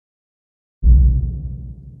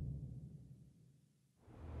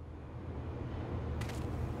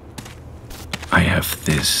have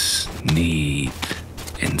this need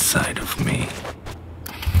inside of me.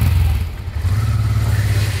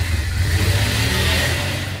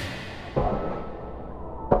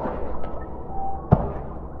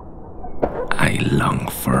 I long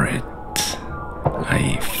for it.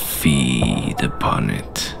 I feed upon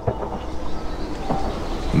it.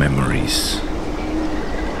 Memories.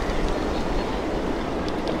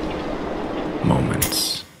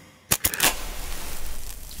 Moments.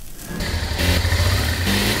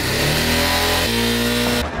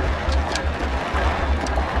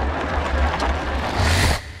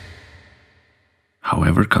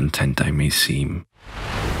 However content I may seem,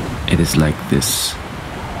 it is like this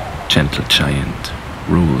gentle giant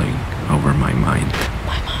ruling over my mind,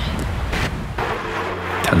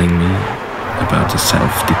 telling me about a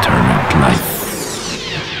self-determined life.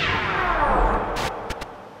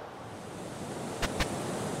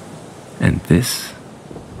 And this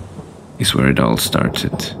is where it all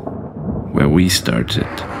started, where we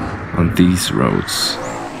started, on these roads,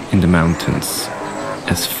 in the mountains,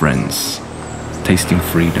 as friends, tasting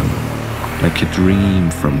freedom, like a dream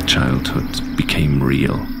from childhood became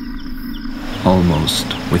real, almost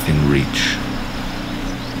within reach.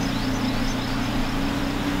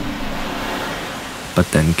 But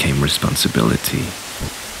then came responsibility.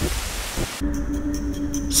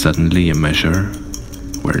 Suddenly a measure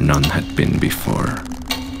where none had been before.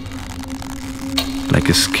 Like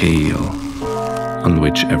a scale on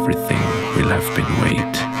which everything will have been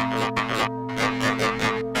weighed.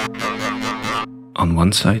 On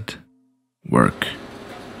one side, work.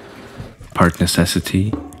 Part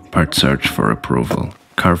necessity, part search for approval.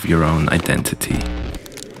 Carve your own identity.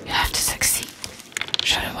 You have to succeed.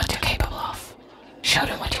 Show them what you're capable of. Show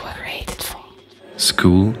them what you were created for.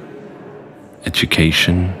 School,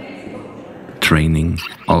 education, training,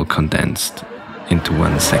 all condensed into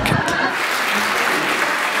 1 second.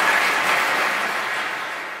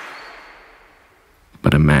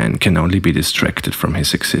 But a man can only be distracted from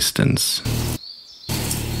his existence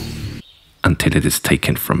until it is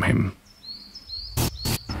taken from him.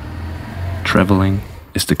 Traveling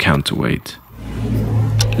is the counterweight,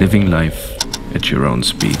 living life at your own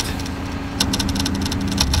speed.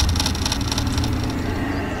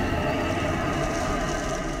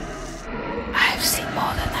 I have seen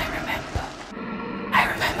more than I remember. I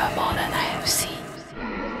remember more than I have seen.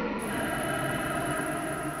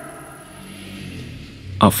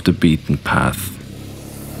 Off the beaten path.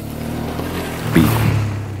 Beaten.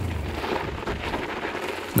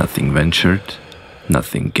 Nothing ventured,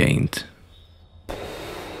 nothing gained.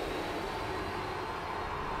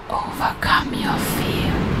 Overcome your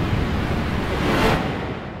fear.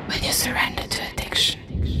 When you surrender to addiction,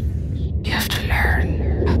 you have to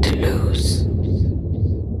learn how to lose.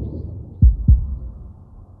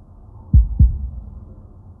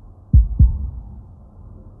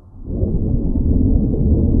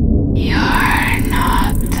 You're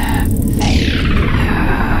not a failure.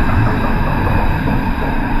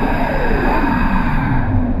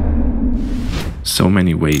 So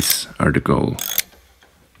many ways are the goal.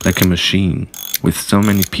 Like a machine, with so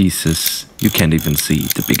many pieces, you can't even see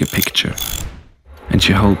the bigger picture. And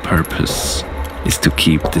your whole purpose is to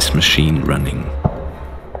keep this machine running.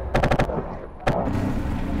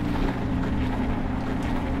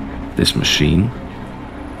 This machine,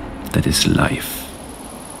 that is life.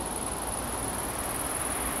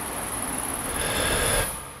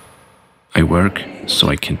 I work so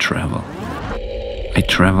I can travel. I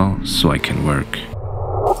travel so I can work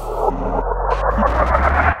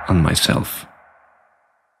on myself.